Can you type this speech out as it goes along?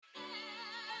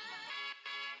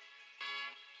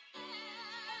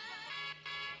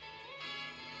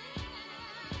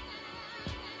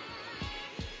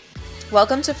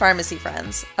Welcome to Pharmacy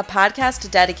Friends, a podcast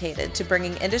dedicated to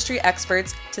bringing industry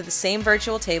experts to the same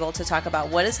virtual table to talk about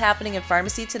what is happening in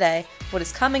pharmacy today, what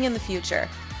is coming in the future,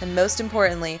 and most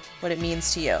importantly, what it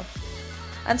means to you.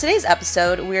 On today's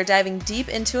episode, we are diving deep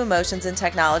into emotions and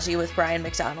technology with Brian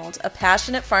McDonald, a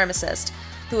passionate pharmacist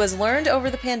who has learned over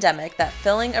the pandemic that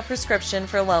filling a prescription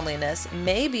for loneliness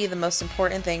may be the most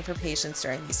important thing for patients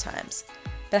during these times.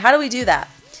 But how do we do that?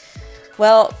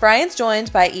 Well, Brian's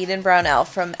joined by Eden Brownell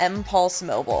from mPulse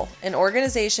Mobile, an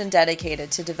organization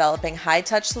dedicated to developing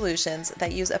high-touch solutions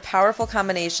that use a powerful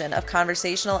combination of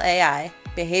conversational AI,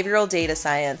 behavioral data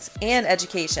science, and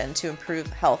education to improve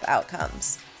health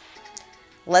outcomes.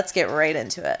 Let's get right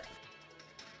into it.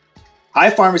 Hi,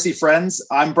 pharmacy friends.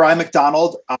 I'm Brian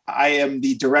McDonald. I am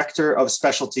the Director of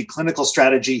Specialty Clinical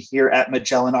Strategy here at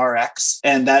Magellan Rx,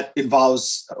 and that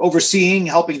involves overseeing,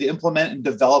 helping to implement and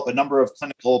develop a number of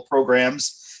clinical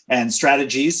programs and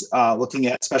strategies, looking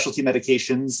at specialty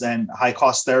medications and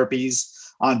high-cost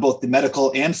therapies on both the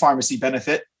medical and pharmacy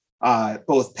benefit,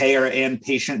 both payer and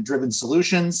patient-driven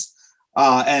solutions.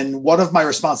 And one of my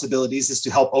responsibilities is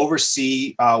to help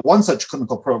oversee one such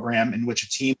clinical program in which a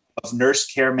team of nurse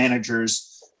care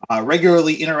managers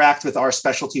regularly interact with our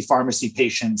specialty pharmacy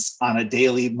patients on a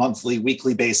daily, monthly,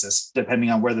 weekly basis,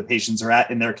 depending on where the patients are at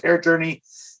in their care journey,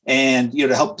 and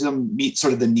to help them meet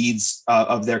sort of the needs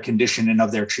of their condition and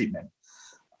of their treatment.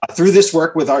 Through this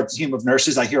work with our team of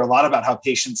nurses, I hear a lot about how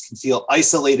patients can feel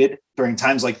isolated during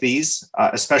times like these,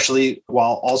 especially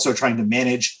while also trying to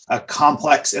manage a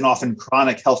complex and often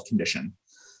chronic health condition.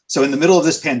 So in the middle of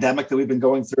this pandemic that we've been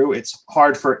going through, it's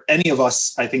hard for any of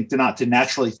us, I think, to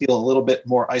naturally feel a little bit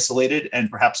more isolated and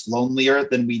perhaps lonelier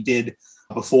than we did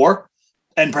before.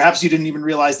 And perhaps you didn't even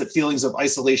realize that feelings of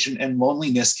isolation and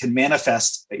loneliness can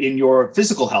manifest in your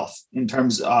physical health in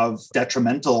terms of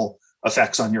detrimental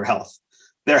effects on your health.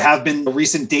 There have been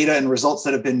recent data and results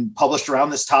that have been published around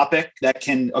this topic that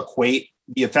can equate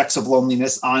the effects of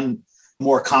loneliness on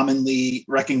more commonly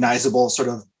recognizable sort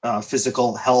of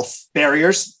physical health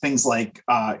barriers, things like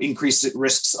increased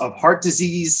risks of heart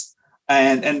disease.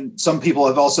 And some people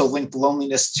have also linked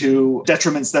loneliness to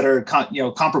detriments that are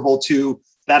comparable to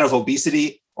that of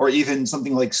obesity, or even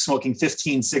something like smoking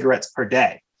 15 cigarettes per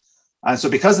day. So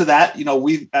because of that,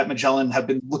 we at Magellan have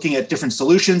been looking at different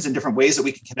solutions and different ways that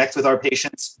we can connect with our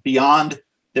patients beyond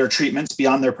their treatments,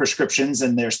 beyond their prescriptions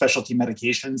and their specialty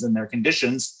medications and their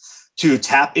conditions, to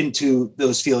tap into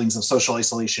those feelings of social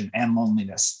isolation and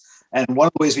loneliness. And one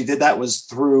of the ways we did that was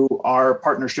through our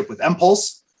partnership with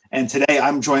mPulse. And today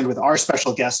I'm joined with our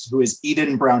special guest, who is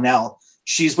Eden Brownell.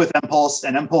 She's with mPulse,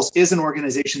 and mPulse is an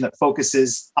organization that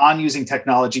focuses on using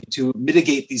technology to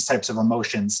mitigate these types of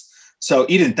emotions. So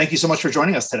Eden, thank you so much for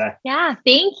joining us today. Yeah,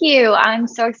 thank you. I'm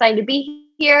so excited to be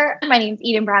here. My name is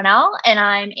Eden Brownell, and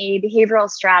I'm a behavioral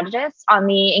strategist on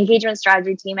the engagement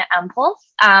strategy team at mPulse.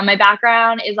 My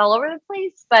background is all over the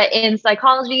place, but in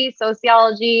psychology,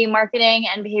 sociology, marketing,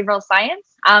 and behavioral science.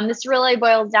 This really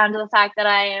boils down to the fact that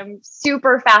I am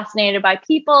super fascinated by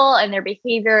people and their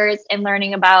behaviors and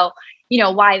learning about,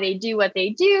 why they do what they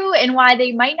do and why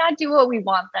they might not do what we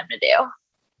want them to do.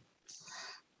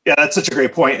 Yeah, that's such a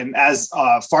great point. And as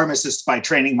a pharmacist by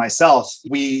training myself,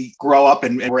 we grow up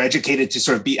and we're educated to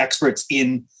sort of be experts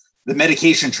in the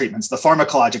medication treatments, the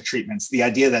pharmacologic treatments, the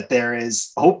idea that there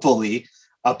is hopefully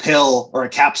a pill or a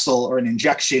capsule or an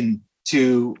injection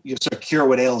to sort of cure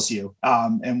what ails you.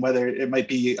 And whether it might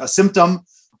be a symptom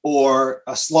or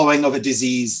a slowing of a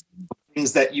disease,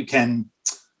 things that you can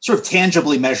sort of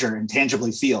tangibly measure and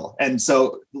tangibly feel. And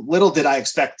so little did I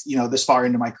expect, this far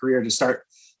into my career to start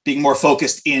being more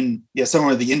focused in some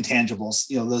of the intangibles,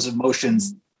 those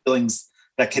emotions, feelings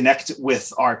that connect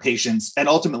with our patients and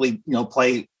ultimately,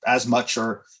 play as much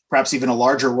or perhaps even a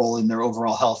larger role in their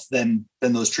overall health than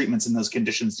those treatments and those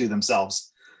conditions do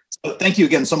themselves. So thank you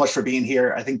again so much for being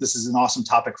here. I think this is an awesome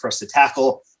topic for us to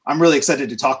tackle. I'm really excited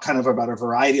to talk kind of about a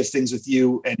variety of things with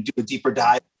you and do a deeper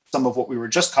dive into some of what we were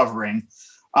just covering.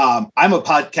 I'm a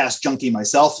podcast junkie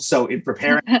myself, so in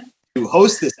preparing to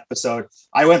host this episode,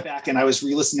 I went back and I was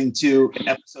re-listening to an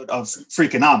episode of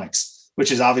Freakonomics,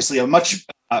 which is obviously a much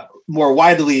more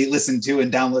widely listened to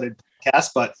and downloaded podcast,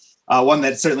 but one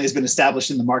that certainly has been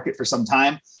established in the market for some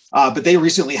time. But they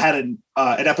recently had an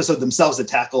episode themselves that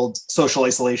tackled social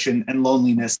isolation and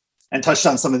loneliness and touched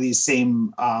on some of these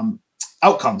same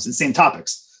outcomes and same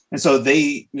topics. And so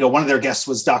they, one of their guests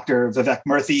was Dr. Vivek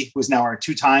Murthy, who is now our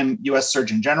 2-time U.S.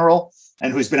 Surgeon General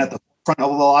and who's been at the front of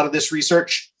a lot of this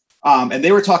research. And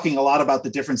they were talking a lot about the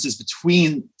differences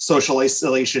between social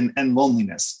isolation and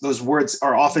loneliness. Those words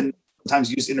are often sometimes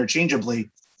used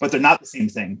interchangeably, but they're not the same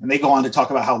thing. And they go on to talk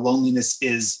about how loneliness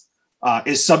is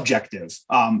is subjective.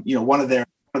 One of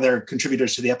their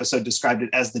contributors to the episode described it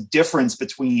as the difference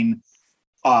between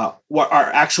what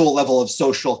our actual level of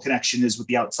social connection is with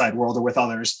the outside world or with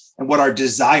others, and what our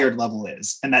desired level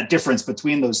is. And that difference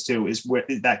between those two is where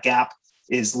that gap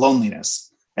is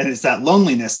loneliness. And it's that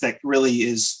loneliness that really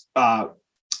is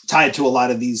tied to a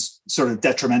lot of these sort of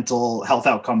detrimental health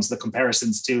outcomes, the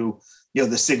comparisons to,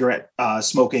 the cigarette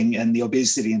smoking and the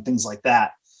obesity and things like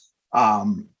that.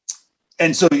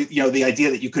 And so, the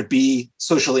idea that you could be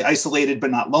socially isolated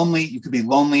but not lonely, you could be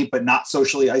lonely but not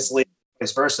socially isolated,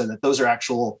 vice versa, that those are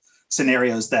actual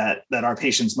scenarios that our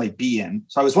patients might be in.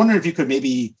 So I was wondering if you could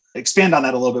maybe expand on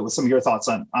that a little bit with some of your thoughts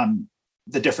on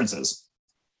the differences.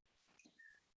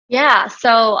 Yeah.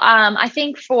 So I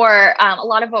think for a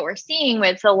lot of what we're seeing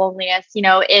with the loneliness,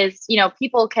 is,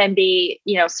 people can be,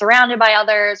 surrounded by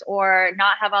others or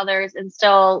not have others and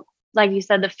still, like you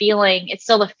said, it's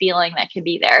still the feeling that can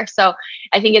be there. So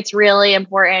I think it's really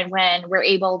important when we're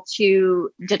able to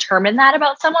determine that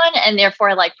about someone and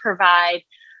therefore provide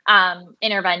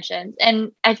interventions.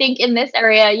 And I think in this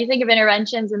area, you think of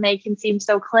interventions and they can seem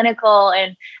so clinical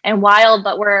and wild,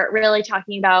 but we're really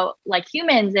talking about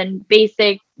humans and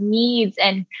basic needs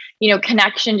and,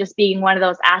 connection just being one of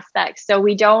those aspects. So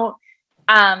we don't,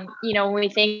 when we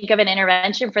think of an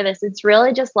intervention for this, it's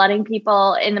really just letting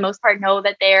people, in the most part, know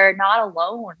that they're not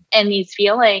alone in these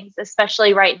feelings,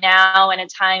 especially right now in a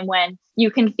time when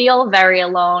you can feel very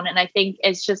alone. And I think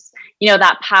it's just,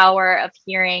 that power of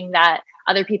hearing that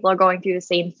other people are going through the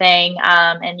same thing,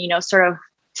 and, sort of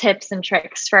tips and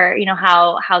tricks for,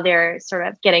 how they're sort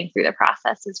of getting through the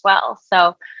process as well.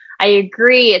 So I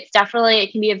agree.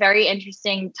 It can be a very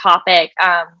interesting topic.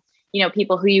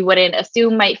 People who you wouldn't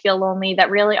assume might feel lonely that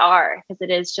really are, because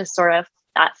it is just sort of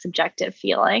that subjective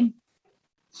feeling.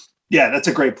 Yeah, that's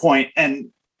a great point.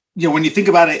 And, when you think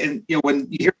about it, and, when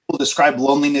you hear people describe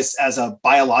loneliness as a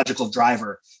biological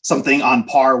driver, something on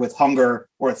par with hunger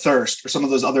or thirst, or some of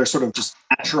those other sort of just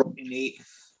natural, innate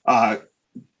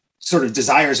sort of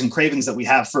desires and cravings that we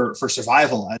have for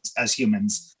survival as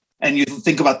humans. And you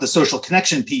think about the social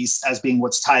connection piece as being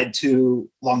what's tied to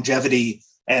longevity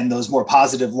and those more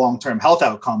positive long-term health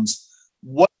outcomes.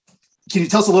 Can you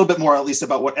tell us a little bit more, at least,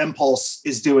 about what mPulse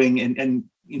is doing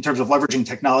in terms of leveraging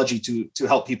technology to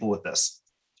help people with this?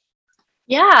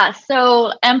 Yeah,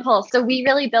 so mPulse. So we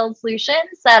really build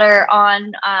solutions that are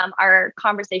on our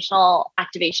conversational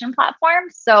activation platform.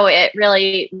 So it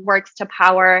really works to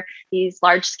power these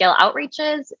large-scale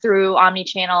outreaches through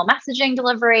omni-channel messaging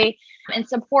delivery and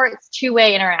supports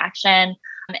two-way interaction.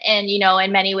 And,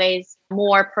 in many ways,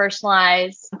 more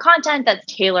personalized content that's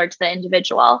tailored to the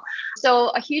individual. So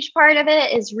a huge part of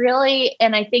it is really,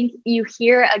 and I think you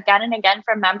hear again and again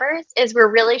from members, is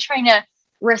we're really trying to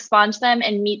respond to them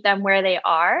and meet them where they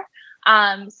are.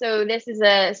 So this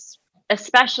is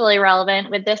especially relevant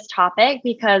with this topic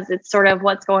because it's sort of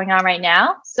what's going on right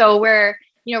now. So we're,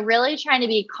 really trying to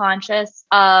be conscious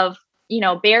of,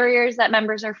 barriers that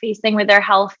members are facing with their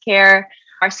healthcare.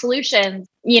 Our solutions,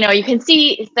 you can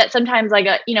see that sometimes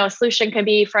a solution could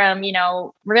be from,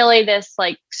 really this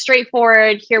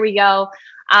straightforward, here we go.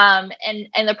 And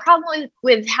the problem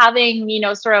with having,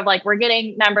 sort of we're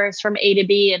getting members from A to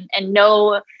B and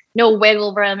no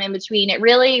wiggle room in between, it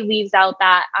really leaves out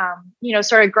that,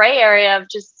 sort of gray area of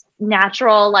just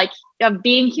natural, of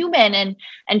being human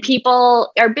and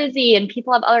people are busy and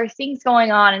people have other things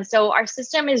going on. And so our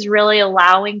system is really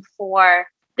allowing for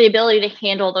the ability to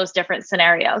handle those different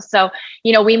scenarios. So,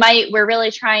 we're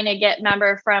really trying to get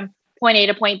member from point A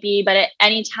to point B, but at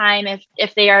any time,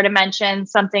 if they are to mention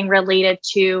something related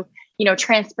to,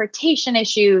 transportation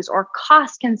issues or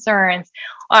cost concerns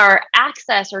or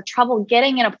access or trouble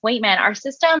getting an appointment, our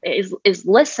system is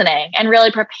listening and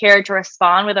really prepared to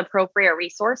respond with appropriate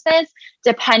resources,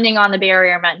 depending on the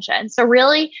barrier mentioned. So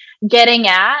really getting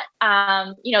at,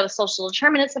 the social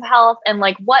determinants of health and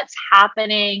what's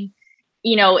happening,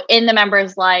 in the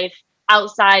member's life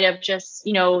outside of just,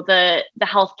 the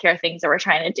healthcare things that we're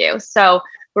trying to do. So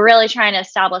we're really trying to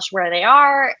establish where they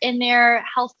are in their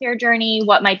healthcare journey,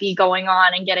 what might be going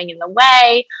on and getting in the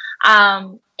way.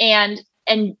 And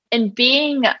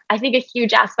being, I think a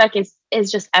huge aspect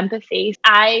is just empathy.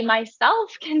 I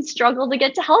myself can struggle to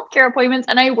get to healthcare appointments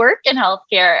and I work in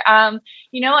healthcare.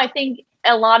 I think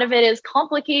a lot of it is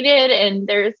complicated and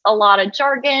there's a lot of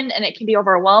jargon and it can be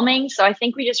overwhelming. So I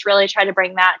think we just really try to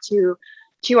bring that to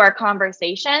our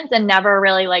conversations and never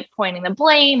really pointing the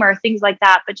blame or things like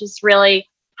that, but just really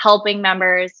helping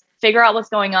members figure out what's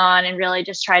going on and really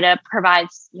just try to provide,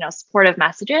 supportive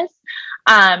messages.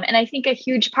 And I think a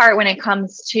huge part when it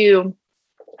comes to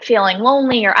feeling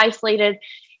lonely or isolated,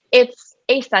 it's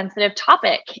a sensitive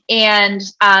topic and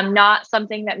not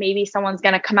something that maybe someone's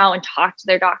going to come out and talk to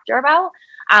their doctor about.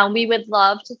 We would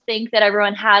love to think that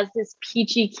everyone has this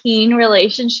peachy keen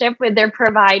relationship with their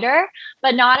provider,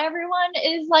 but not everyone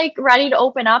is like ready to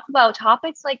open up about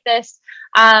topics like this,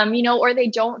 or they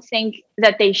don't think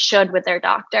that they should with their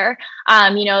doctor.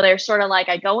 They're sort of like,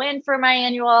 I go in for my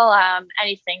annual,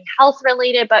 anything health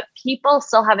related, but people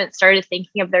still haven't started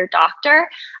thinking of their doctor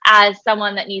as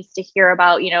someone that needs to hear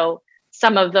about,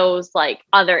 some of those like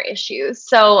other issues.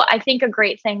 So I think a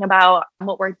great thing about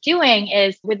what we're doing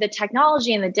is with the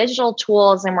technology and the digital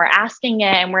tools, and we're asking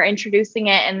it and we're introducing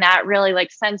it in that really like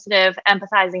sensitive,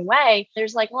 empathizing way.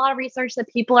 There's like a lot of research that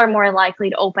people are more likely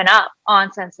to open up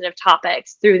on sensitive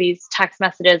topics through these text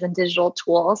messages and digital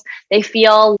tools. They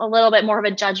feel a little bit more of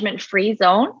a judgment-free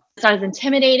zone. It's not as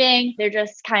intimidating. They're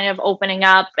just kind of opening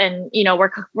up, and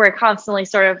we're constantly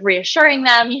sort of reassuring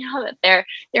them, that their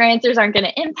answers aren't going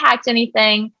to impact anything.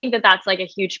 I think that that's like a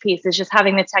huge piece, is just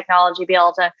having the technology be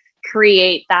able to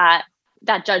create that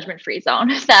judgment-free zone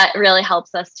that really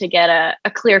helps us to get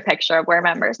a clear picture of where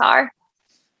members are.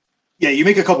 Yeah, you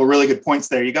make a couple of really good points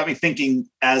there. You got me thinking.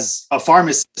 As a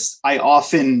pharmacist, I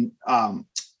often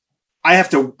I have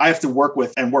to work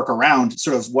with and work around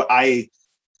sort of what I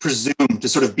presume to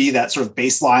sort of be that sort of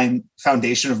baseline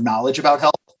foundation of knowledge about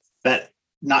health that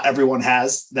not everyone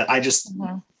has, that I just,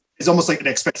 it's almost like an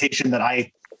expectation that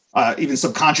I even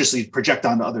subconsciously project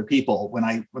onto other people when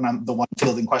I'm the one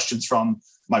fielding questions from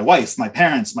my wife, my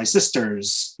parents, my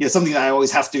sisters. Something that I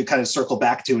always have to kind of circle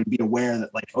back to and be aware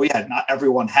that like, oh yeah, not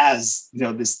everyone has,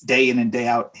 this day in and day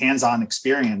out hands-on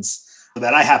experience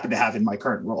that I happen to have in my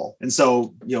current role. And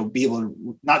so, be able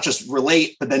to not just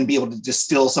relate, but then be able to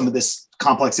distill some of this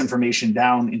complex information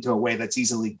down into a way that's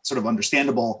easily sort of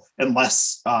understandable and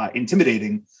less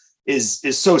intimidating is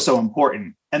so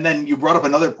important. And then you brought up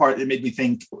another part that made me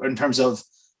think in terms of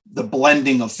the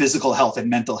blending of physical health and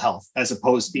mental health, as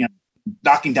opposed to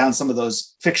knocking down some of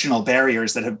those fictional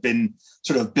barriers that have been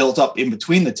sort of built up in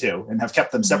between the two and have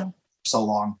kept them separate for so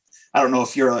long. I don't know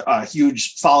if you're a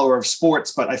huge follower of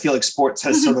sports, but I feel like sports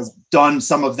has sort of done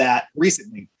some of that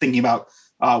recently, thinking about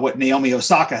what Naomi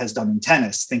Osaka has done in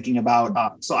tennis, thinking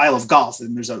about, so I love golf,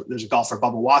 and there's a golfer,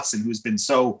 Bubba Watson, who's been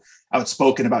so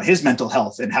outspoken about his mental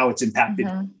health and how it's impacted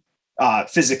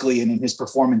physically and in his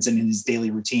performance and in his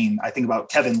daily routine. I think about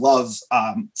Kevin Love,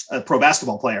 a pro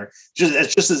basketball player,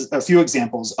 just as a few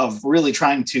examples of really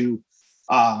trying to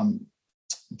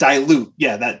dilute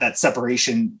that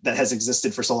separation that has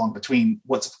existed for so long between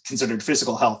what's considered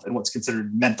physical health and what's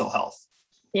considered mental health.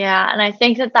 Yeah. And I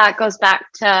think that goes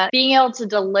back to being able to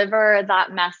deliver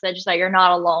that message that you're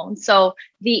not alone. So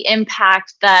the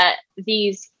impact that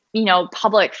these,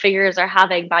 public figures are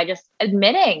having by just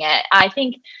admitting it. I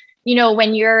think,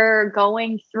 when you're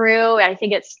going through, I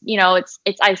think it's,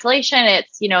 it's isolation.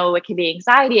 It's, it can be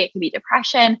anxiety. It can be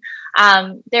depression.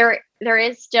 There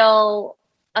is still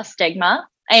a stigma.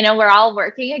 I know we're all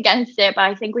working against it, but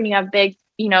I think when you have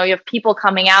you have people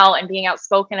coming out and being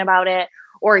outspoken about it,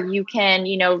 or you can,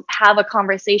 have a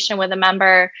conversation with a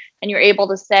member and you're able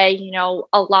to say,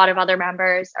 a lot of other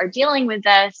members are dealing with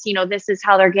this, this is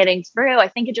how they're getting through. I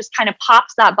think it just kind of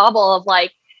pops that bubble of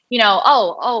like,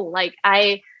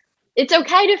 it's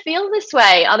okay to feel this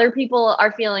way. Other people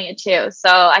are feeling it too. So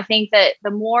I think that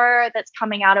the more that's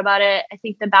coming out about it, I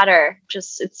think the better.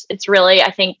 Just it's really,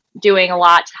 I think, doing a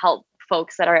lot to help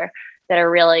folks that are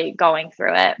really going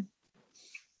through it.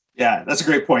 Yeah, that's a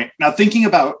great point. Now, thinking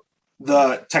about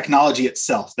the technology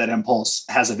itself that mPulse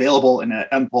has available and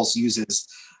that mPulse uses,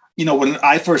 when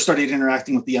I first started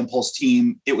interacting with the mPulse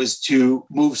team, it was to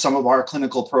move some of our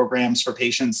clinical programs for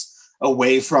patients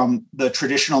away from the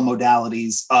traditional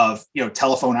modalities of,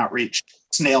 telephone outreach,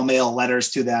 snail mail letters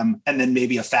to them, and then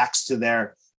maybe a fax to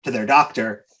their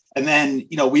doctor. And then,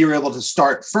 we were able to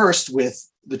start first with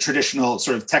the traditional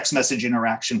sort of text message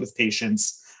interaction with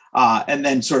patients, and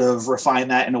then sort of refine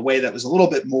that in a way that was a little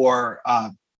bit more,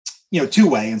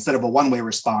 two-way instead of a one-way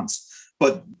response.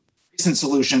 But recent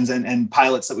solutions and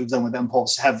pilots that we've done with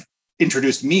mPulse have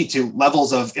introduced me to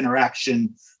levels of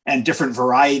interaction and different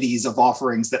varieties of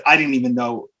offerings that I didn't even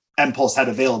know mPulse had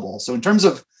available. So in terms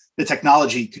of the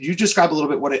technology, could you describe a little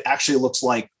bit what it actually looks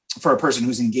like for a person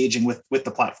who's engaging with the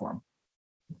platform?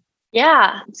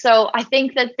 Yeah. So I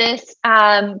think that this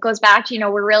goes back to,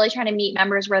 we're really trying to meet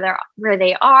members where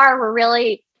they are. We're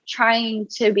really trying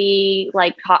to be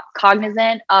like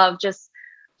cognizant of just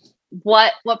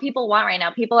what people want right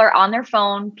now. People are on their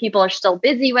phone. People are still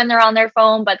busy when they're on their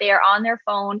phone, but they are on their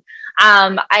phone.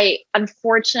 I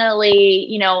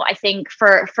unfortunately, I think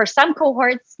for some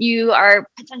cohorts, you are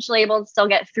potentially able to still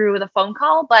get through with a phone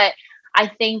call, but I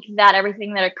think that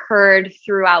everything that occurred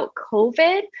throughout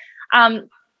COVID,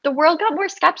 the world got more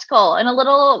skeptical and a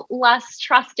little less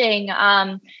trusting,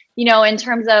 in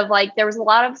terms of like, there was a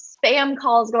lot of spam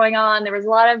calls going on. There was a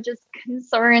lot of just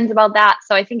concerns about that.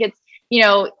 So I think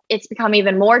it's become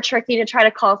even more tricky to try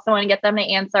to call someone and get them to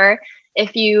answer.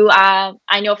 If you,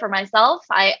 I know for myself,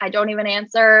 I don't even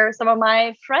answer some of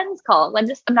my friends' calls.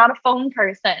 I'm not a phone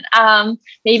person.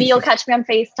 Maybe you'll catch me on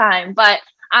FaceTime, but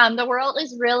the world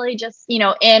is really just, in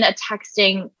a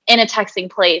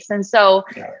texting place. And so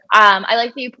I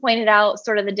like that you pointed out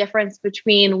sort of the difference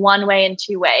between one way and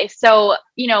two way. So,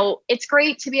 it's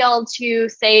great to be able to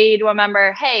say to a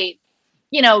member, hey,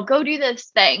 go do this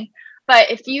thing.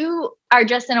 But if you are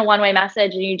just in a one-way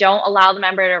message and you don't allow the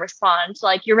member to respond,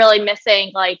 like you're really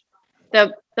missing like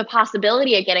the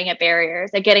possibility of getting at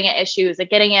barriers, at getting at issues, at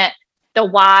getting at the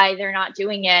why they're not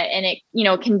doing it. And it,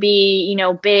 can be,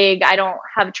 big. I don't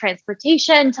have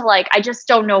transportation to like, I just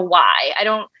don't know why. I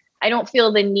don't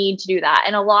feel the need to do that.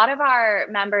 And a lot of our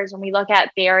members, when we look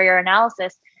at barrier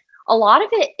analysis, a lot of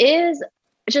it is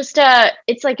just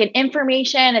it's like an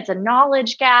information, it's a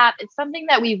knowledge gap. It's something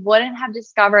that we wouldn't have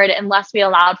discovered unless we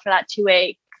allowed for that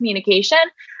two-way communication.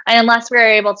 And unless we were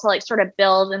able to like sort of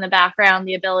build in the background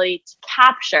the ability to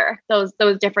capture those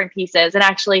different pieces and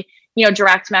actually,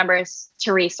 direct members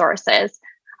to resources.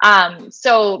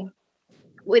 So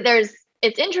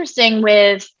it's interesting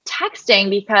with texting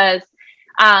because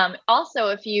also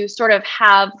if you sort of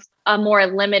have a more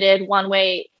limited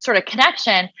one-way sort of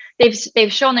connection,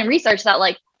 they've shown in research that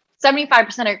like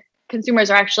 75% of consumers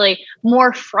are actually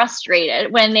more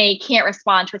frustrated when they can't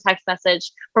respond to a text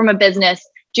message from a business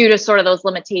due to sort of those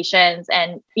limitations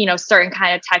and, certain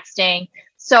kind of texting.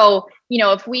 So,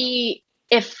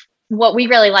 if what we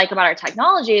really like about our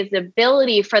technology is the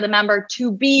ability for the member to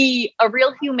be a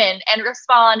real human and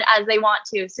respond as they want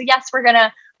to. So yes, we're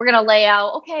gonna lay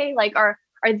out, okay, like are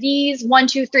these 1,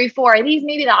 2, 3, 4, are these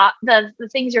maybe the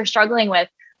things you're struggling with?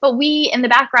 But we in the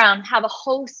background have a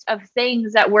host of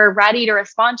things that we're ready to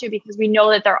respond to because we know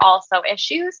that they're also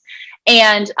issues.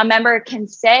 And a member can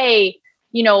say,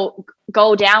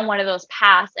 go down one of those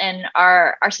paths and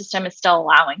our system is still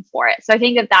allowing for it. So I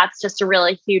think that that's just a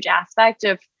really huge aspect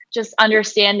of just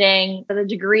understanding the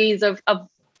degrees of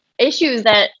issues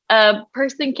that a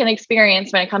person can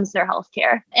experience when it comes to their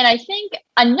healthcare. And I think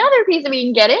another piece that we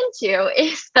can get into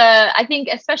is I think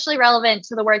especially relevant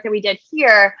to the work that we did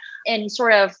here and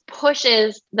sort of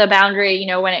pushes the boundary,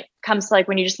 when it comes to like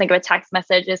when you just think of a text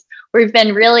message, is we've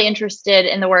been really interested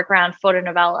in the work around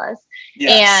photonovellas.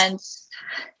 Yes. And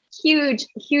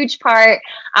huge part.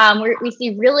 We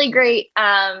see really great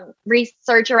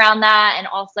research around that and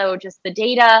also just the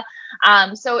data.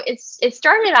 So it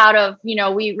started out of,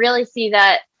 we really see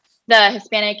that the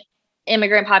Hispanic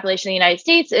immigrant population in the United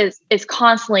States is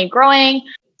constantly growing,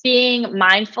 being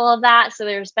mindful of that. So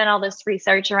there's been all this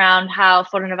research around how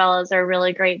photonovellas are a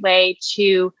really great way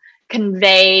to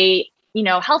convey,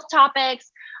 health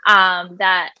topics,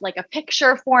 that like a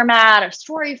picture format or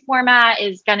story format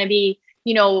is going to be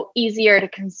easier to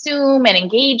consume and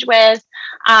engage with.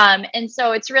 And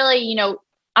so it's really,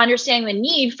 understanding the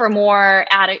need for more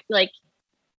adequate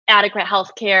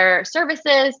healthcare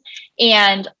services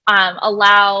and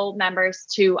allow members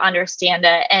to understand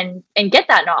it and get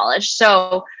that knowledge.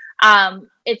 So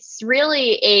it's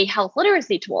really a health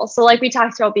literacy tool. So like we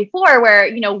talked about before,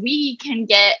 where, we can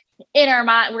get in our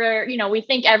mind where, we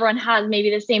think everyone has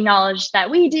maybe the same knowledge that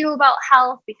we do about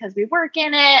health because we work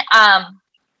in it.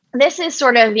 This is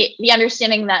sort of the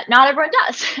understanding that not everyone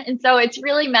does. And so it's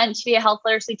really meant to be a health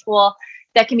literacy tool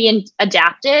that can be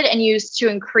adapted and used to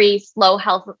increase low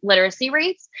health literacy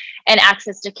rates and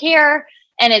access to care.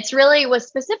 And it's really was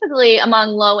specifically among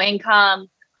low income,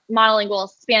 monolingual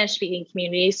Spanish speaking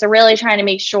communities. So really trying to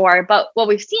make sure, but what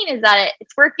we've seen is that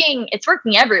it's working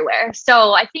everywhere.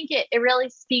 So I think it really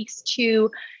speaks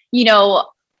to,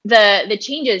 the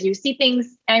changes. You see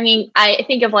things. I mean, I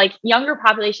think of like younger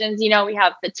populations, we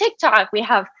have the TikTok, we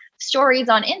have stories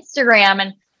on Instagram,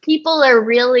 and people are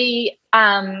really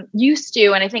used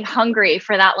to, and I think hungry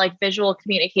for that like visual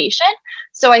communication.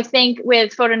 So I think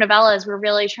with photonovellas, we're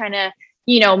really trying to,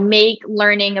 make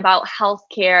learning about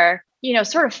healthcare,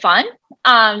 sort of fun.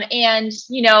 And,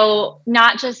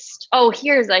 not just,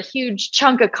 here's a huge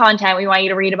chunk of content we want you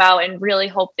to read about and really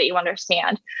hope that you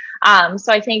understand.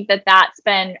 So I think that that's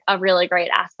been a really great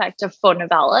aspect of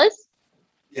photonovellas.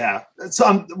 Yeah.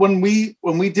 So when we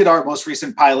did our most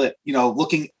recent pilot,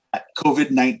 looking at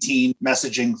COVID-19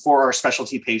 messaging for our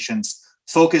specialty patients,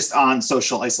 focused on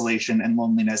social isolation and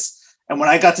loneliness. And when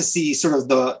I got to see sort of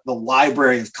the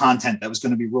library of content that was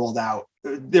going to be rolled out,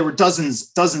 there were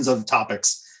dozens of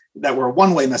topics. that were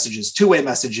one-way messages, two-way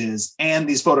messages, and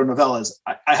these photonovellas.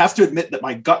 I have to admit that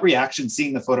my gut reaction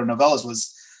seeing the photonovellas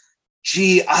was,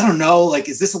 gee, I don't know, like,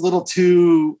 is it a little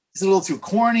too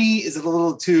corny? Is it a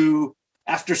little too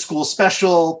after school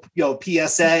special,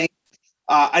 PSA?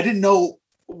 I didn't know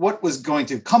what was going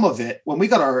to come of it. When we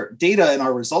got our data and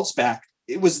our results back,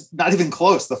 it was not even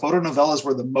close. The photonovellas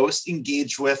were the most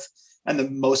engaged with and the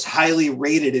most highly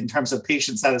rated in terms of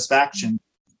patient satisfaction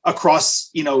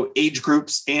across, age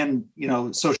groups and,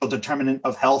 social determinant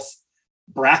of health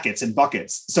brackets and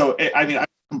buckets. So, I mean, I'm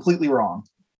completely wrong.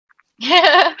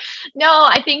 No,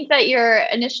 I think that your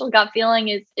initial gut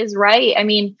feeling is right. I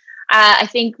mean, I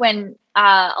think when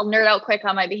I'll nerd out quick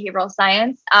on my behavioral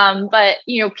science, but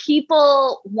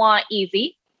people want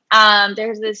easy.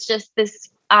 There's this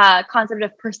concept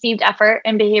of perceived effort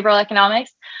in behavioral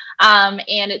economics, and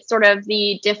it's sort of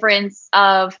the difference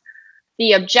of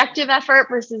the objective effort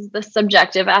versus the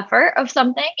subjective effort of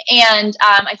something. And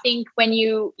I think when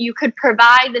you could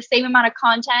provide the same amount of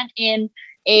content in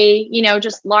a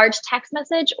just large text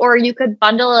message, or you could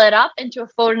bundle it up into a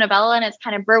photonovella and it's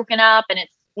kind of broken up and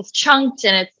it's chunked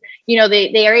and it's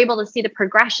they are able to see the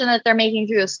progression that they're making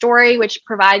through the story, which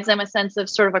provides them a sense of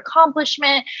sort of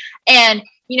accomplishment. And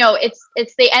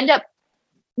it's they end up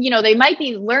they might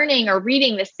be learning or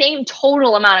reading the same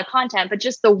total amount of content, but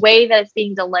just the way that it's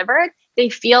being delivered, they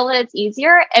feel that it's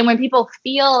easier. And when people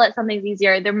feel that something's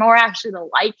easier, they're more actually to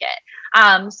like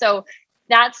it. So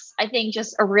that's, I think,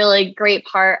 just a really great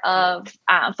part of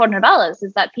photonovellas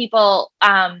is that people,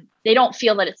 they don't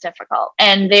feel that it's difficult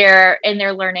and they're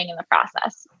learning in the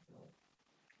process.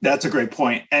 That's a great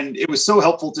point. And it was so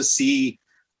helpful to see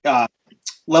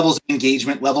levels of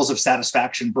engagement, levels of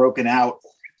satisfaction broken out,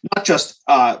 not just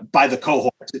by the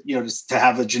cohort, just to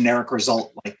have a generic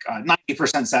result like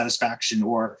 90% satisfaction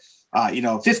or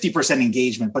 50%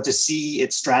 engagement, but to see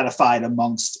it stratified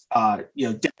amongst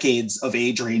decades of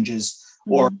age ranges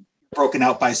or broken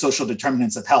out by social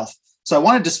determinants of health. So I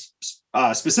wanted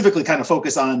to specifically kind of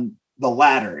focus on the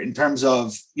latter in terms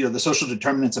of the social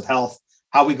determinants of health,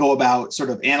 how we go about sort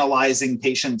of analyzing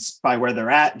patients by where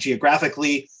they're at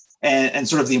geographically, and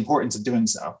sort of the importance of doing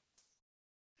so.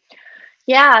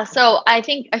 Yeah, so I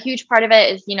think a huge part of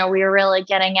it is we were really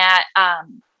getting at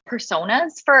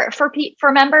personas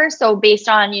for members. So based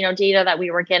on data that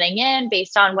we were getting in,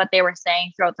 based on what they were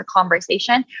saying throughout the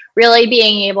conversation, really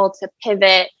being able to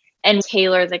pivot and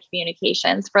tailor the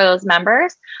communications for those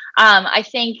members. I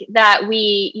think that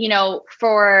we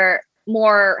for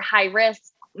more high risk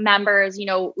members,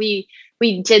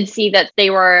 we did see that they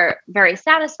were very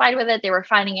satisfied with it. They were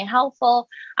finding it helpful.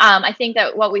 I think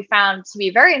that what we found to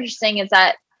be very interesting is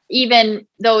that even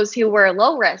those who were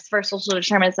low risk for social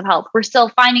determinants of health were still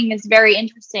finding this very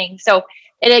interesting. So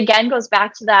it again goes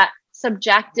back to that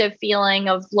subjective feeling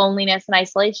of loneliness and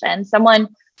isolation.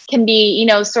 Someone can be,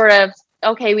 sort of,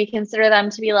 okay, we consider them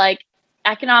to be like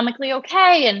economically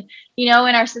okay. And, in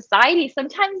our society,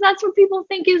 sometimes that's what people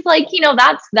think is like,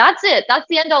 that's it. That's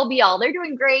the end all be all. They're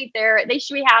doing great. They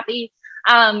should be happy.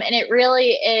 And it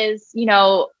really is,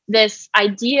 this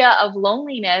idea of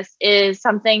loneliness is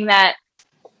something that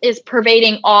is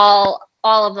pervading all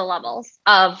of the levels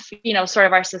of, sort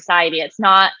of our society. It's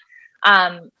not,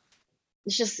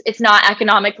 it's not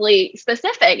economically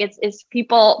specific. It's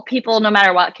people no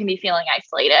matter what can be feeling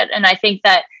isolated. And I think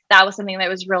that was something that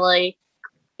was really,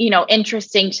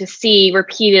 interesting to see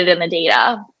repeated in the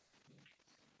data.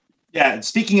 Yeah. And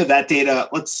speaking of that data,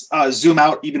 let's zoom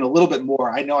out even a little bit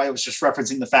more. I know I was just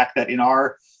referencing the fact that in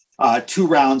our 2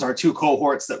 rounds, our 2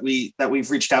 cohorts that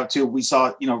we've reached out to, we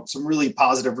saw, some really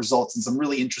positive results and some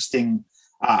really interesting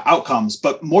outcomes.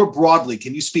 But more broadly,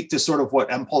 can you speak to sort of what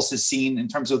MPulse has seen in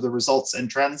terms of the results and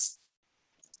trends?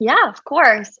 Yeah, of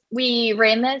course. We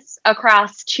ran this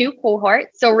across 2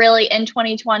 cohorts. So really in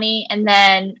 2020, and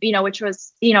then, which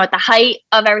was, at the height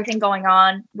of everything going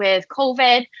on with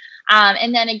COVID.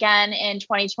 And then again in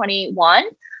 2021,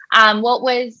 what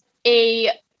was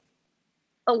a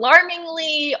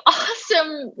alarmingly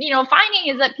awesome,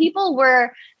 finding is that people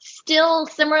were still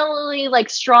similarly like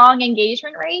strong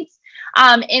engagement rates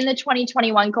in the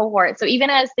 2021 cohort. So even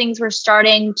as things were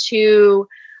starting to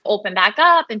open back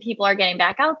up and people are getting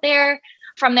back out there,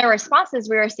 from their responses,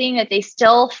 we were seeing that they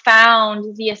still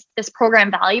found this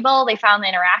program valuable. They found the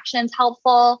interactions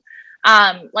helpful.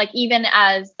 Like even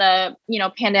as the,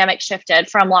 pandemic shifted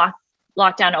from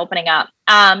lockdown opening up.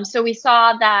 So we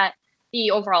saw that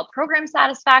the overall program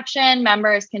satisfaction,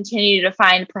 members continue to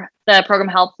find the program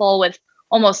helpful with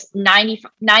almost 90%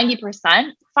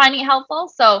 finding it helpful.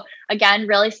 So again,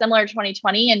 really similar to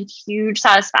 2020 and huge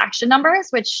satisfaction numbers,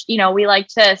 which, we like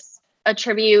to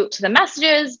attribute to the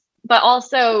messages, but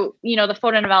also, the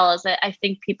photonovellas that I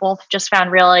think people just found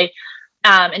really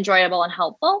enjoyable and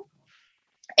helpful.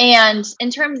 And in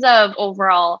terms of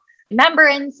overall member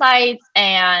insights,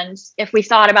 and if we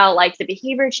thought about like the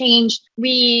behavior change,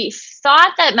 we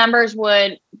thought that members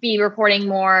would be reporting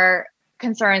more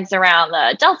concerns around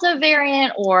the Delta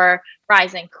variant or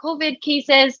rising COVID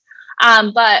cases.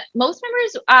 But most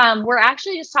members were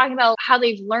actually just talking about how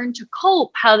they've learned to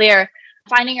cope, how they're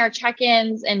finding our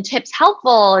check-ins and tips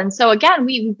helpful. And so again,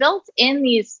 we built in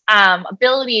these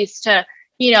abilities to,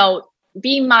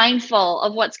 be mindful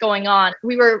of what's going on.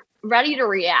 We were ready to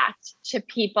react to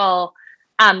people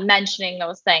mentioning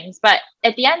those things. But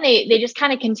at the end, they just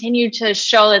kind of continued to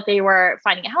show that they were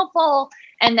finding it helpful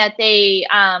and that they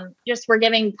just were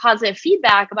giving positive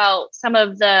feedback about some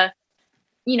of the,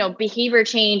 behavior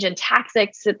change and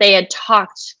tactics that they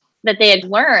had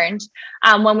learned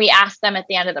when we asked them at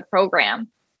the end of the program.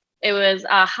 It was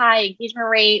a high engagement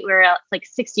rate. We were at like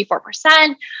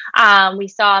 64%. We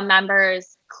saw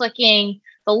members clicking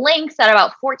the links at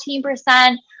about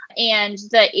 14%. And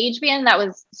the age band that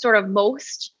was sort of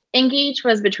most engaged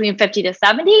was between 50 to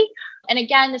 70. And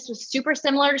again, this was super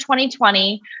similar to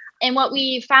 2020. And what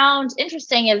we found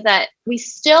interesting is that we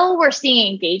still were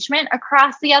seeing engagement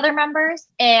across the other members,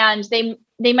 and they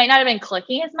might not have been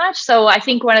clicking as much. So I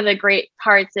think one of the great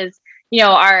parts is,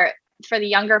 for the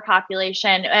younger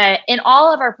population, in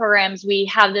all of our programs, we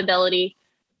have the ability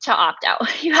to opt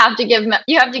out. You have to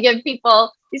give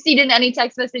people, you see it in any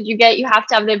text message you get, you have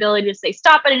to have the ability to say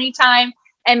stop at any time,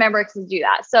 and members can do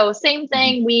that. So same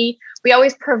thing, we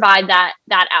always provide that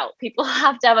out. People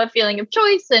have to have a feeling of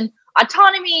choice and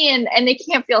autonomy, and they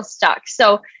can't feel stuck.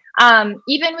 So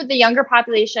even with the younger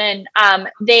population,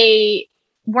 they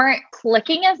weren't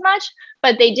clicking as much,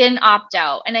 but they didn't opt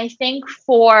out. And I think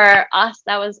for us,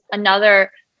 that was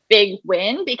another big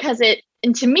win, because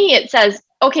to me, it says,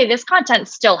 okay, this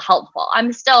content's still helpful.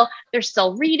 They're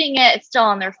still reading it. It's still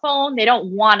on their phone. They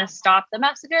don't want to stop the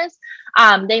messages.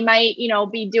 They might,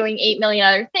 be doing 8 million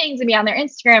other things and be on their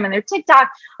Instagram and their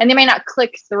TikTok, and they might not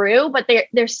click through, but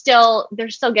they're still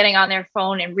getting on their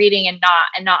phone and reading and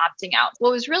not opting out.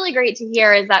 What was really great to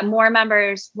hear is that more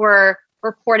members were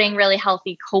reporting really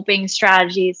healthy coping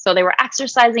strategies. So they were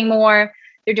exercising more.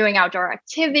 They're doing outdoor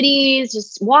activities,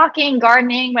 just walking,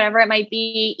 gardening, whatever it might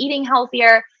be, eating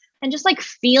healthier, and just like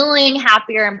feeling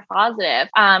happier and positive.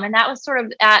 And that was sort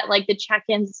of at like the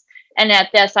check-ins and at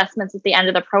the assessments at the end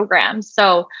of the program.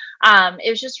 So it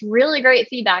was just really great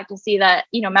feedback to see that,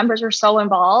 members were so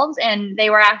involved, and they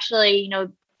were actually,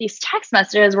 these text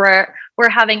messages were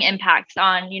having impacts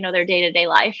on, their day-to-day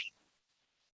life.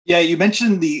 Yeah, you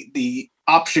mentioned the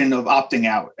option of opting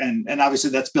out, and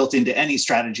obviously that's built into any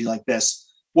strategy like this.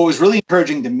 What was really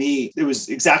encouraging to me, it was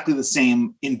exactly the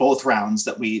same in both rounds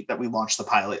that we launched the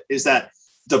pilot, is that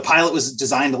the pilot was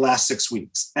designed to last 6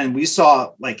 weeks. And we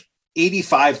saw like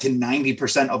 85 to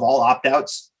 90% of all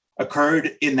opt-outs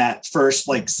occurred in that first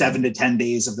like 7 to 10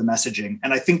 days of the messaging.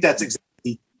 And I think that's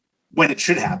exactly when it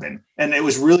should happen. And it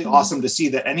was really awesome to see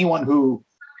that anyone who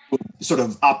sort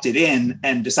of opted in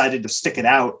and decided to stick it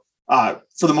out,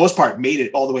 for the most part, made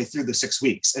it all the way through the 6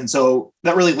 weeks. And so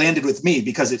that really landed with me,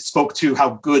 because it spoke to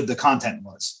how good the content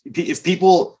was. If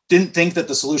people didn't think that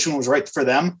the solution was right for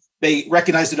them, they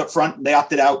recognized it up front and they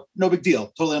opted out. No big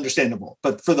deal. Totally understandable.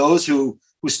 But for those who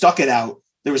stuck it out,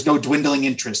 there was no dwindling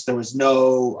interest. There was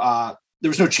no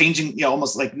changing,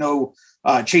 almost like no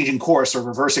changing course or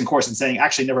reversing course and saying,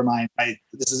 actually, never mind.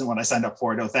 This isn't what I signed up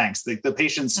for. No, thanks. The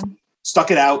patients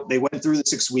stuck it out. They went through the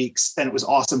 6 weeks, and it was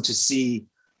awesome to see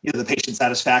the patient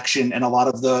satisfaction and a lot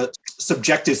of the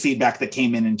subjective feedback that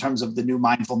came in terms of the new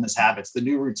mindfulness habits, the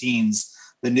new routines,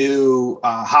 the new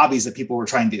hobbies that people were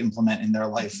trying to implement in their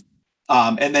life.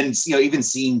 And then, even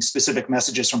seeing specific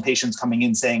messages from patients coming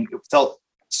in saying it felt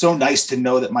so nice to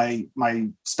know that my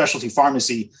specialty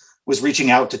pharmacy was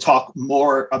reaching out to talk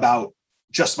more about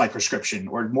just my prescription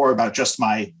or more about just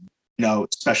my,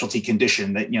 specialty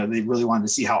condition, that, they really wanted to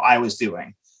see how I was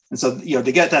doing. And so,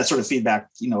 to get that sort of feedback,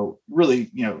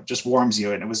 really, just warms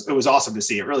you. And it was awesome to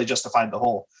see. It really justified the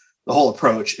whole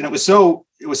approach. And it was so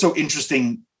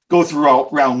interesting go through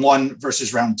round one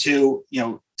versus round two.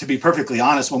 To be perfectly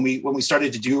honest, when we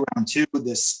started to do round two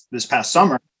this past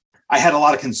summer, I had a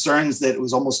lot of concerns that it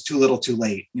was almost too little too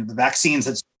late. The vaccines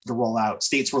had started to roll out.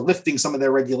 States were lifting some of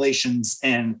their regulations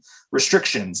and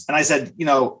restrictions. And I said,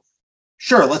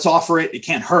 sure, let's offer it. It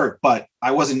can't hurt. But I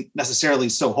wasn't necessarily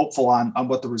so hopeful on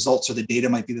what the results or the data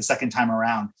might be the second time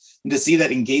around. And to see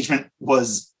that engagement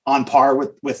was on par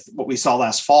with what we saw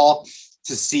last fall,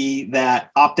 to see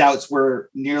that opt-outs were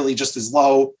nearly just as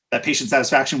low, that patient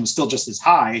satisfaction was still just as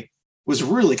high, was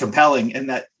really compelling. And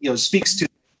that, speaks to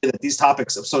that these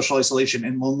topics of social isolation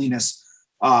and loneliness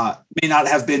may not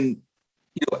have been,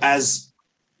 as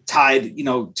tied,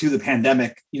 to the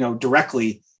pandemic,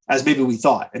 directly as maybe we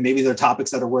thought. And maybe they're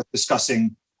topics that are worth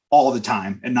discussing all the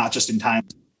time and not just in time,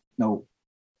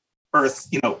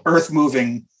 earth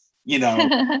moving,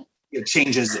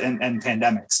 changes and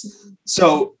pandemics.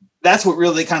 So that's what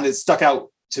really kind of stuck out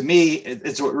to me.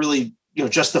 It's what really,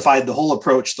 justified the whole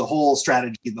approach, the whole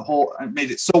strategy,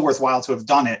 made it so worthwhile to have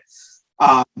done it.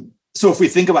 So if we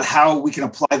think about how we can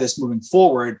apply this moving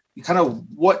forward, kind of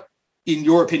what, in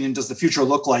your opinion, does the future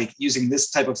look like using this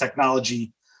type of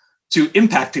technology to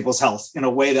impact people's health in a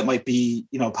way that might be,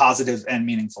 positive and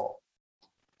meaningful?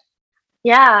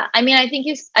 Yeah, I mean, I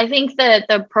think that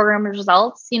the program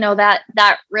results,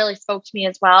 that really spoke to me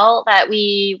as well, that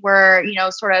we were,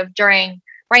 sort of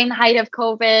right in the height of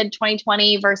COVID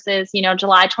 2020 versus,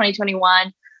 July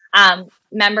 2021,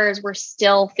 members were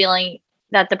still feeling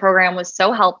that the program was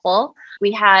so helpful.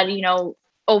 We had,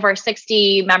 over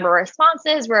 60 member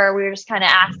responses where we just kind of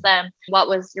asked them, what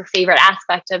was your favorite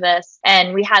aspect of this?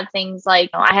 And we had things like,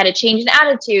 I had a change in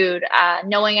attitude,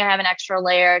 knowing I have an extra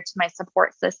layer to my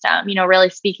support system, really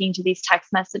speaking to these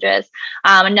text messages.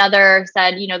 Another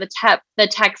said, the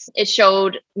text, it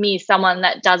showed me someone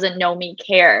that doesn't know me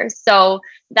cares. So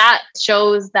that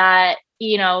shows that,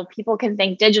 people can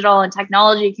think digital and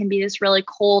technology can be this really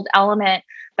cold element.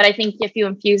 But I think if you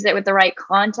infuse it with the right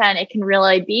content, it can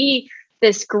really be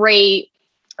this great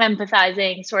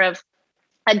empathizing sort of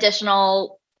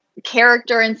additional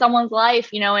character in someone's life,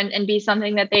 and be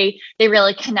something that they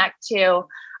really connect to.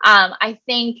 I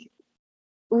think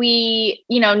we,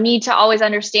 need to always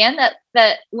understand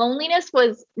that loneliness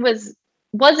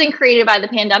wasn't created by the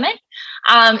pandemic.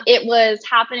 It was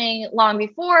happening long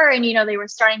before, and, they were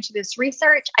starting to do this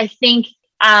research. I think,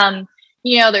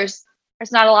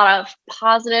 there's not a lot of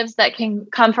positives that can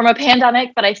come from a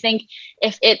pandemic, but I think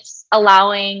if it's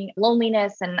allowing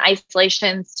loneliness and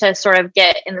isolations to sort of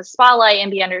get in the spotlight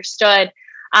and be understood,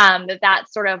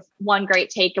 that's sort of one great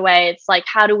takeaway. It's like,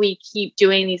 how do we keep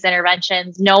doing these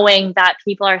interventions, knowing that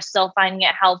people are still finding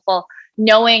it helpful,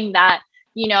 knowing that,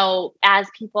 as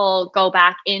people go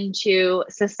back into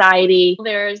society,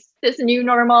 there's this new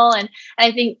normal. And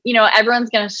I think, everyone's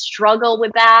going to struggle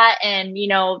with that. And,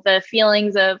 the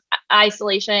feelings of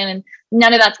isolation, and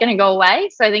none of that's going to go away.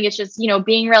 So I think it's just,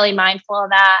 being really mindful of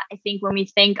that. I think when we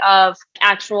think of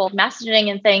actual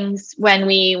messaging and things, when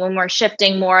we're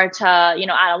shifting more to, out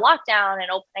of lockdown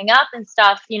and opening up and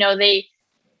stuff,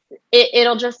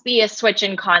 it'll just be a switch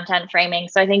in content framing.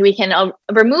 So I think we can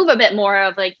remove a bit more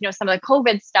of some of the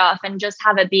COVID stuff and just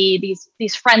have it be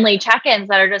these friendly check-ins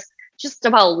that are just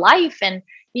about life, and,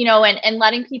 and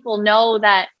letting people know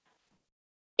that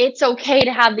it's okay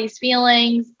to have these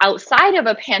feelings outside of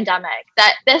a pandemic,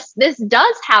 that this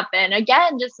does happen.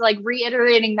 Again, just like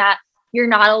reiterating that you're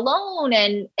not alone,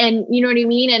 and you know what I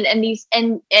mean?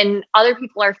 And other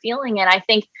people are feeling it. I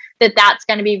think that's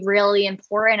going to be really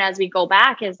important as we go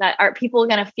back, is that are people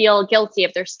going to feel guilty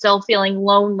if they're still feeling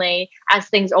lonely as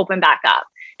things open back up?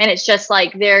 And it's just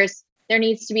like, there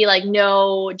needs to be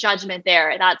no judgment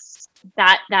there.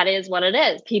 That is what it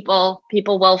is. People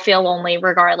will feel lonely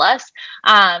regardless.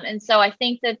 And so I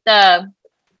think that the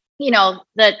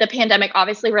pandemic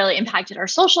obviously really impacted our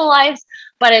social lives,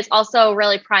 but it's also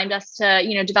really primed us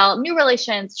to, develop new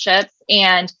relationships.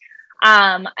 And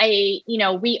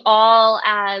we all,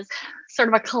 as sort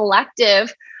of a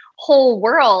collective whole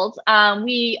world,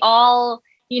 we all,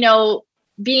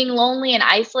 being lonely and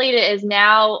isolated is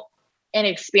now an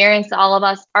experience that all of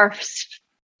us are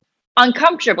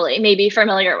uncomfortably maybe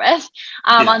familiar with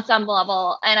on some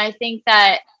level. And I think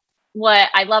that what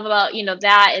I love about,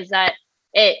 that is that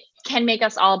it can make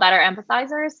us all better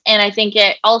empathizers. And I think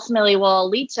it ultimately will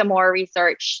lead to more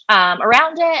research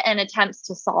around it and attempts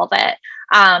to solve it.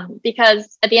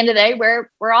 Because at the end of the day, we're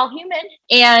all human.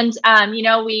 And,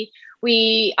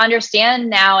 we understand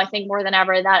now, I think more than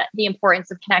ever, that the importance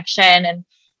of connection and,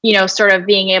 sort of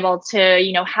being able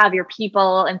to, have your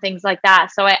people and things like that.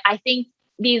 So I think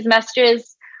these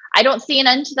messages, I don't see an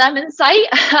end to them in sight.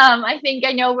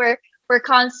 I know we're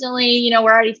constantly,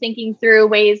 we're already thinking through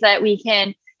ways that we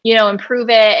can, improve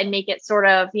it and make it sort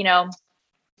of,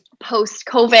 post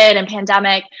COVID and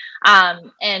pandemic,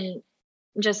 and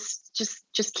just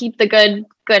keep the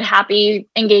good, happy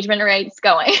engagement rates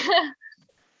going.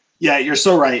 Yeah, you're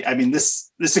so right. I mean,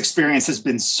 this experience has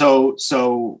been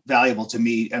so valuable to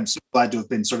me. I'm so glad to have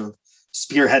been sort of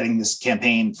spearheading this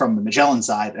campaign from the Magellan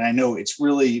side. And I know it's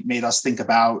really made us think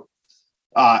about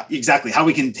exactly how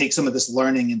we can take some of this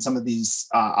learning and some of these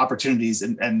opportunities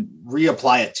and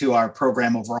reapply it to our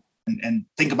program overall, and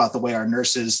think about the way our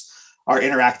nurses are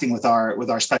interacting with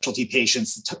our specialty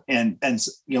patients and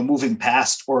moving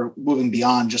past or moving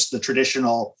beyond just the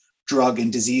traditional drug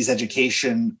and disease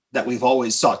education that we've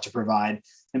always sought to provide,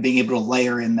 and being able to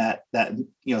layer in that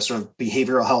sort of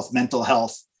behavioral health, mental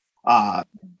health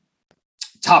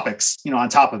topics, on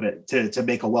top of it to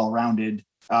make a well-rounded,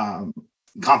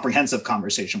 comprehensive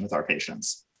conversation with our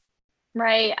patients.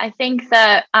 Right. I think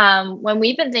that when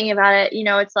we've been thinking about it,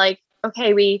 it's like,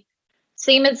 okay,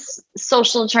 same as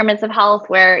social determinants of health,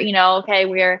 where, okay,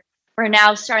 we're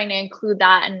now starting to include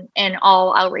that in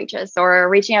all outreaches, or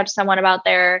reaching out to someone about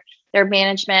their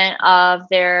management of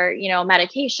their,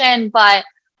 medication. But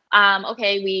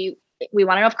okay, we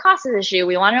want to know if cost is an issue.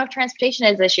 We want to know if transportation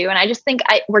is an issue. And I just think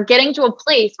we're getting to a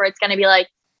place where it's going to be like,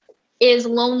 is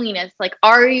loneliness, like,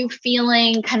 are you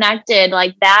feeling connected?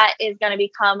 Like, that is going to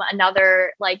become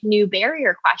another like new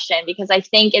barrier question, because I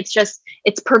think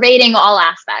it's pervading all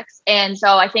aspects. And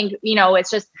so I think, it's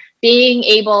just being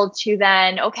able to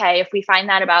then, okay, if we find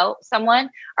that about someone,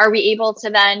 are we able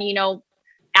to then,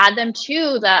 add them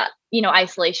to the,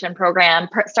 isolation program,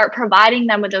 start providing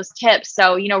them with those tips.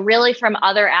 So, really from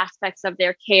other aspects of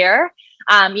their care,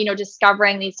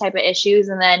 discovering these type of issues,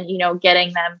 and then,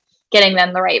 getting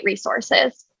them the right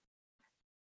resources.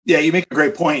 Yeah, you make a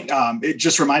great point. It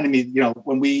just reminded me,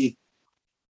 when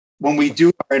we do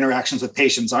our interactions with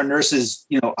patients, our nurses,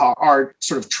 are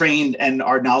sort of trained and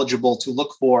are knowledgeable to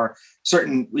look for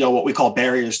certain, what we call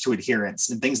barriers to adherence,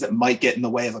 and things that might get in the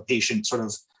way of a patient sort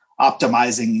of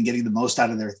optimizing and getting the most out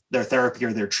of their therapy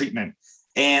or their treatment.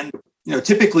 And,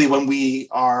 typically when we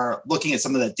are looking at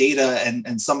some of the data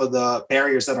and some of the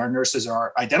barriers that our nurses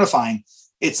are identifying,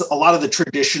 it's a lot of the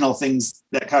traditional things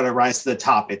that kind of rise to the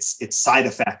top. It's side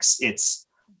effects, it's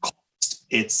cost,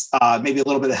 it's maybe a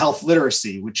little bit of health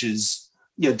literacy, which is,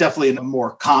 definitely a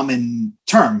more common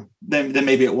term than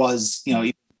maybe it was,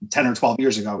 10 or 12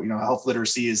 years ago. Health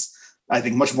literacy is, I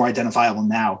think, much more identifiable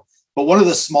now. But one of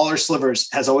the smaller slivers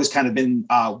has always kind of been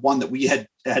one that we had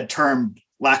termed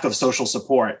lack of social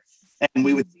support. And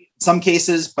we would see in some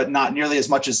cases, but not nearly as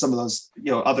much as some of those,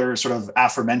 other sort of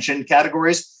aforementioned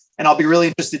categories. And I'll be really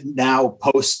interested now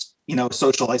post,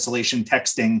 social isolation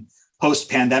texting, post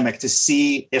pandemic, to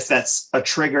see if that's a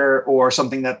trigger or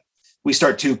something that we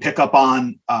start to pick up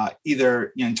on,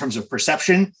 either in terms of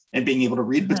perception and being able to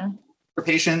read for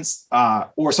patients,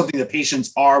 or something that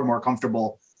patients are more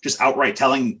comfortable just outright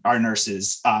telling our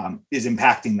nurses is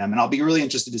impacting them. And I'll be really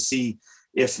interested to see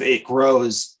if it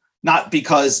grows, not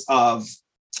because of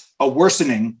a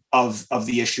worsening of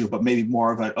the issue, but maybe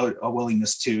more of a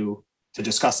willingness to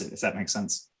discuss it, if that makes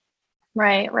sense.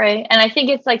 Right. And I think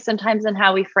it's like sometimes in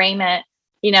how we frame it,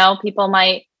 people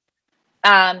might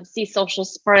see social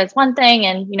support as one thing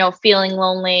and, feeling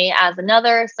lonely as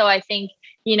another. So I think,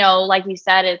 like you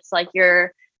said, it's like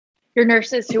your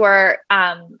nurses who are,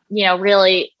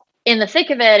 really in the thick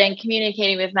of it and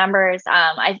communicating with members.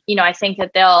 I think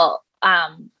that they'll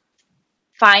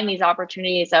find these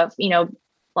opportunities of,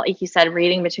 like you said,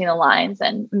 reading between the lines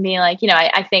and being like,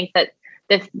 I think that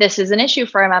this is an issue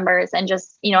for our members, and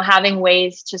just, having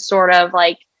ways to sort of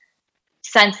like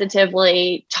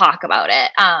sensitively talk about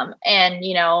it.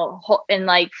 And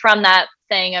like from that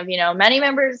thing of, many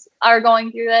members are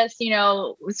going through this,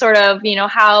 sort of,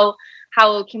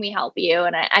 how can we help you?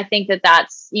 And I think that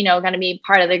that's, going to be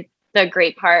part of the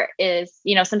great part is,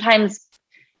 sometimes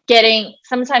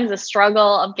the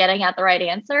struggle of getting at the right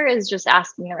answer is just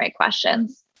asking the right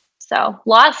questions. So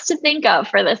lots to think of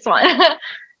for this one.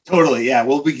 Totally. Yeah.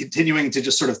 We'll be continuing to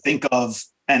just sort of think of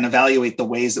and evaluate the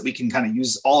ways that we can kind of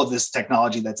use all of this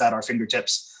technology that's at our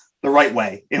fingertips the right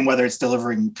way. And whether it's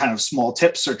delivering kind of small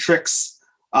tips or tricks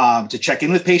to check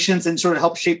in with patients and sort of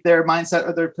help shape their mindset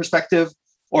or their perspective,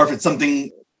 or if it's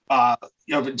something,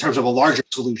 in terms of a larger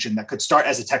solution that could start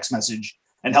as a text message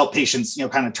and help patients,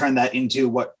 kind of turn that into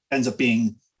what ends up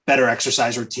being better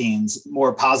exercise routines,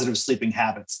 more positive sleeping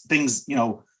habits, things,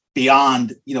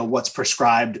 beyond, what's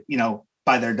prescribed,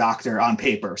 by their doctor on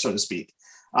paper, so to speak,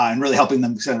 and really helping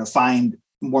them kind of find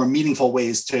more meaningful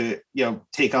ways to,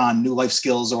 take on new life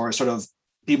skills or sort of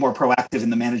be more proactive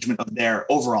in the management of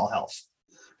their overall health.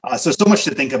 So much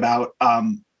to think about.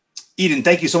 Eden,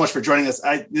 thank you so much for joining us.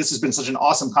 This has been such an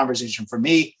awesome conversation for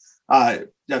me. I'm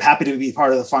happy to be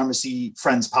part of the Pharmacy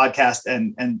Friends podcast,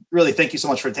 and really thank you so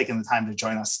much for taking the time to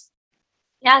join us.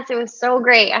 Yes, it was so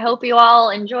great. I hope you all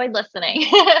enjoyed listening.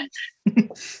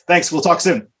 Thanks. We'll talk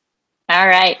soon. All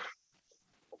right.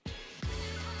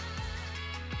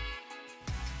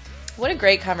 What a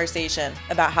great conversation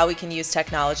about how we can use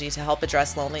technology to help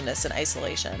address loneliness and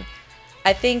isolation.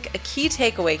 I think a key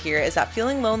takeaway here is that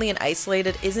feeling lonely and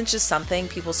isolated isn't just something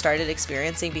people started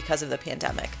experiencing because of the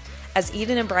pandemic. As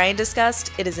Eden and Brian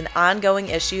discussed, it is an ongoing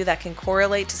issue that can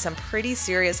correlate to some pretty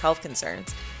serious health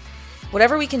concerns.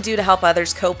 Whatever we can do to help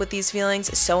others cope with these feelings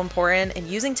is so important, and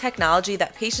using technology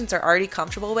that patients are already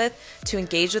comfortable with to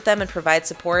engage with them and provide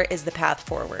support is the path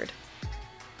forward.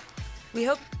 We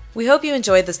hope you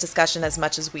enjoyed this discussion as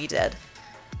much as we did.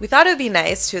 We thought it would be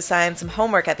nice to assign some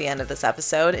homework at the end of this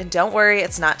episode, and don't worry,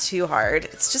 it's not too hard.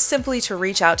 It's just simply to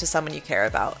reach out to someone you care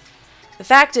about. The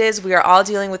fact is, we are all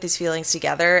dealing with these feelings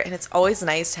together, and it's always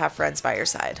nice to have friends by your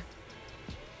side.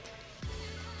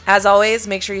 As always,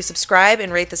 make sure you subscribe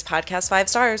and rate this podcast 5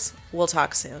 stars. We'll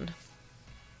talk soon.